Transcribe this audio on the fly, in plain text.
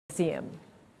Museum.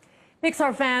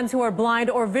 Pixar fans who are blind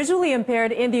or visually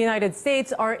impaired in the United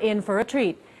States are in for a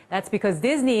treat. That's because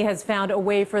Disney has found a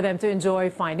way for them to enjoy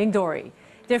Finding Dory.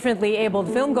 Differently abled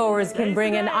filmgoers can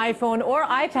bring an iPhone or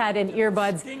iPad and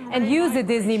earbuds and use the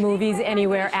Disney Movies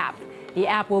Anywhere app. The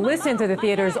app will listen to the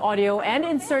theater's audio and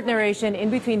insert narration in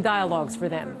between dialogues for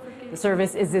them. The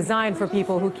service is designed for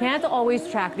people who can't always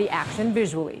track the action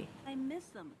visually.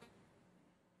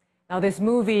 Now, this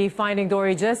movie, Finding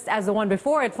Dory, just as the one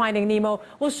before it, Finding Nemo,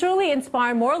 will surely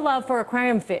inspire more love for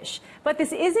aquarium fish. But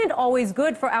this isn't always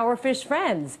good for our fish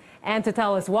friends. And to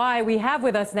tell us why, we have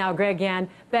with us now Gregg Yan,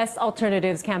 Best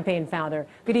Alternatives campaign founder.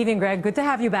 Good evening, Greg. Good to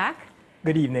have you back.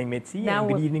 Good evening, Mitzi, and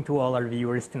good evening to all our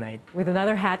viewers tonight. With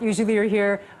another hat. Usually you're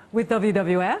here with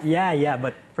WWF. Yeah,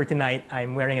 but for tonight,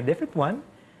 I'm wearing a different one.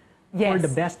 Yes. For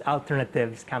the Best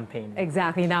Alternatives campaign.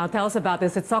 Exactly. Now, tell us about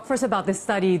this. Let's talk first about this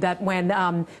study that when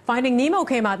Finding Nemo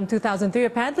came out in 2003,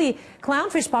 apparently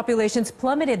clownfish populations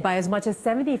plummeted by as much as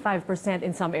 75%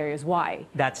 in some areas. Why?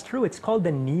 That's true. It's called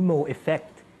the Nemo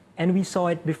effect. And we saw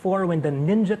it before when the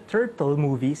Ninja Turtle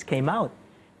movies came out.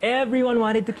 Everyone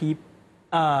wanted to keep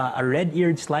a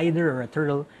red-eared slider or a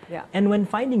turtle. Yeah. And when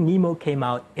Finding Nemo came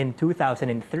out in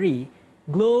 2003,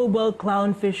 global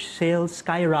clownfish sales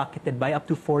skyrocketed by up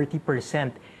to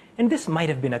 40%. And this might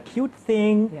have been a cute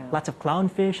thing, lots of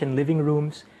clownfish in living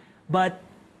rooms, but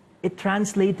it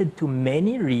translated to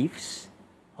many reefs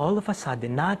all of a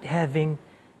sudden not having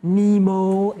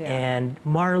Nemo and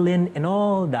marlin and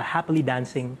all the happily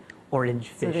dancing orange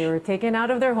fish. So they were taken out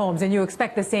of their homes, and you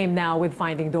expect the same now with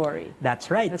Finding Dory.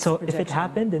 That's right. So if it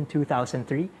happened in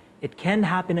 2003, it can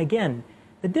happen again.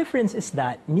 The difference is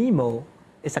that Nemo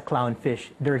is a clownfish.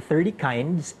 There are 30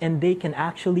 kinds, and they can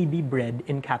actually be bred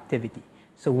in captivity.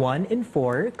 So 1 in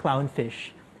 4 clownfish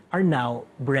are now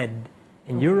bred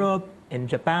in Europe, in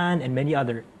Japan, and many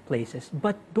other places.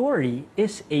 But Dory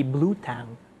is a blue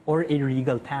tang or a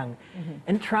regal tang.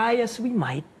 And try as we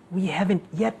might, we haven't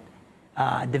yet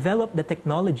developed the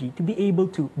technology to be able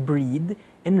to breed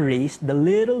and raise the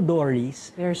little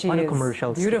Dories on a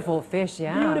commercial scale. Beautiful fish,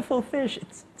 yeah. Beautiful fish.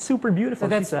 It's super beautiful. So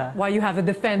that's why you have the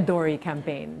Defend Dory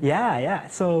campaign. Yeah.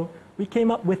 So we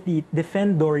came up with the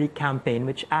Defend Dory campaign,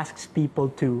 which asks people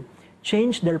to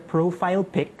change their profile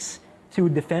pics to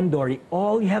Defend Dory.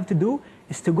 All you have to do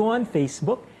is to go on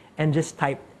Facebook and just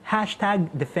type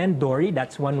 #DefendDory,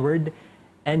 that's one word,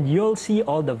 and you'll see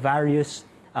all the various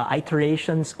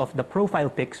iterations of the profile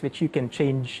pics, which you can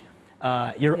change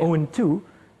your own to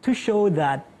show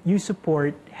that you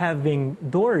support having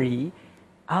Dory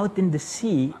out in the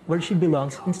sea where she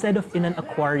belongs instead of in an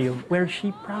aquarium where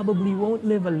she probably won't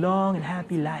live a long and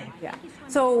happy life. Yeah.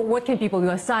 So what can people do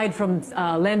aside from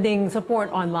lending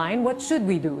support online? What should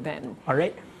we do then? All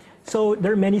right. So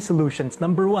there are many solutions.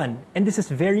 Number one, and this is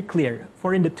very clear,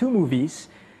 for in the 2 movies,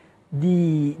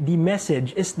 the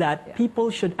message is that people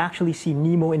should actually see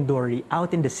Nemo and Dory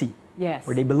out in the sea. Yes.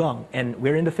 Where they belong. And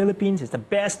we're in the Philippines. It's the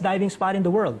best diving spot in the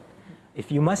world.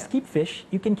 If you must keep fish,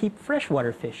 you can keep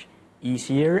freshwater fish.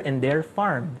 Easier, and they're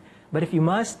farmed. But if you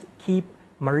must keep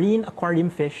marine aquarium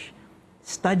fish,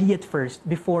 study it first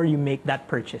before you make that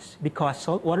purchase. Because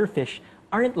saltwater fish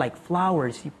aren't like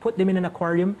flowers. You put them in an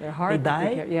aquarium, they're hard they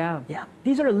die. To yeah.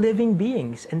 These are living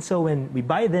beings. And so when we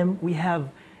buy them, we have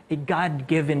a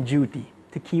God-given duty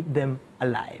to keep them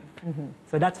alive.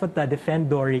 So that's what the Defend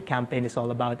Dory campaign is all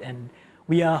about. And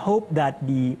we hope that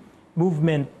the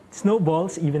movement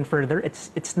snowballs even further.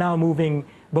 It's now moving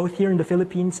both here in the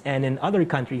Philippines and in other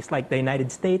countries like the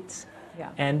United States.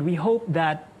 And we hope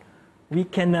that we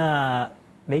can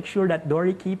make sure that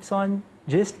Dory keeps on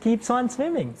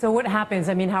swimming. So what happens?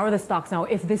 I mean, how are the stocks now?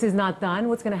 If this is not done,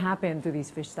 what's going to happen to these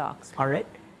fish stocks? All right.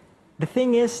 The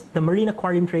thing is, the marine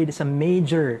aquarium trade is a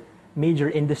major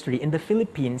industry. In the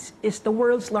Philippines is the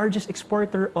world's largest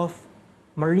exporter of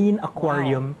marine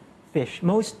aquarium fish.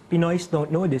 Most Pinoys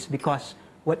don't know this because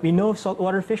what we know of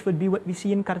saltwater fish would be what we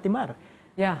see in Cartimar.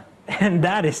 Yeah. And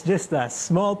that is just a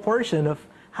small portion of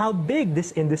how big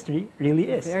this industry really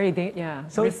is.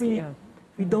 So if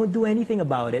we don't do anything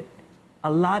about it,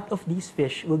 a lot of these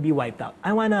fish will be wiped out.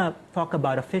 I want to talk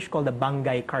about a fish called the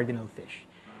Banggai cardinal fish.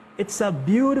 It's a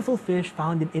beautiful fish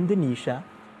found in Indonesia,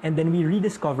 and then we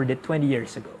rediscovered it 20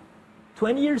 years ago.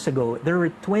 20 years ago, there were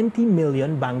 20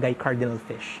 million Banggai cardinal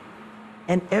fish.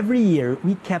 And every year,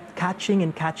 we kept catching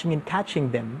and catching and catching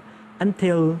them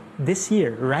until this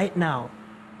year, right now,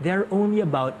 there are only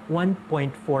about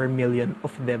 1.4 million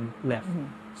of them left.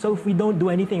 So if we don't do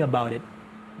anything about it,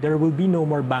 there will be no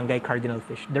more Banggai cardinal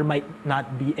fish. There might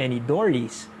not be any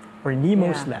Dories, or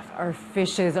Nemo's left. Our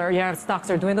fishes, our stocks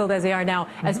are dwindled as they are now.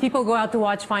 As people go out to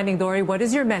watch Finding Dory, what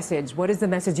is your message? What is the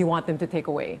message you want them to take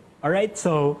away? All right,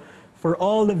 so for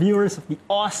all the viewers of the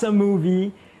awesome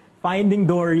movie, Finding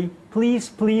Dory,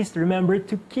 please remember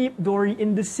to keep Dory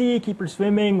in the sea, keep her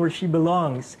swimming where she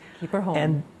belongs. Keep her home.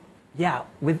 And yeah,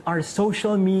 with our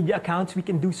social media accounts, we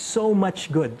can do so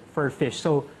much good for fish.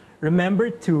 So remember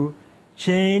to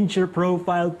change your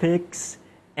profile pics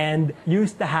and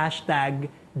use the hashtag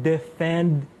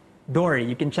 #DefendDory.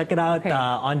 You can check it out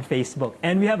on Facebook.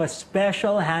 And we have a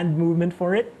special hand movement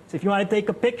for it. So if you want to take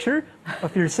a picture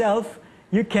of yourself,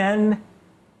 you can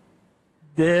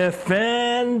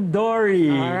defend Dory.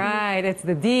 All right, it's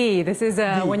the D. This is,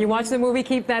 when you watch the movie,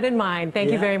 keep that in mind.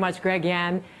 Thank you very much, Gregg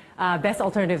Yan, Best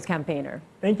Alternatives campaigner.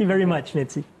 Thank you very much,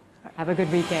 Mitzi. Have a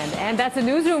good weekend. And that's the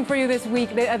newsroom for you this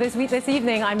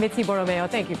evening. I'm Mitzi Borromeo.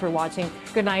 Thank you for watching.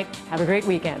 Good night. Have a great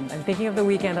weekend. I'm thinking of the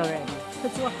weekend already.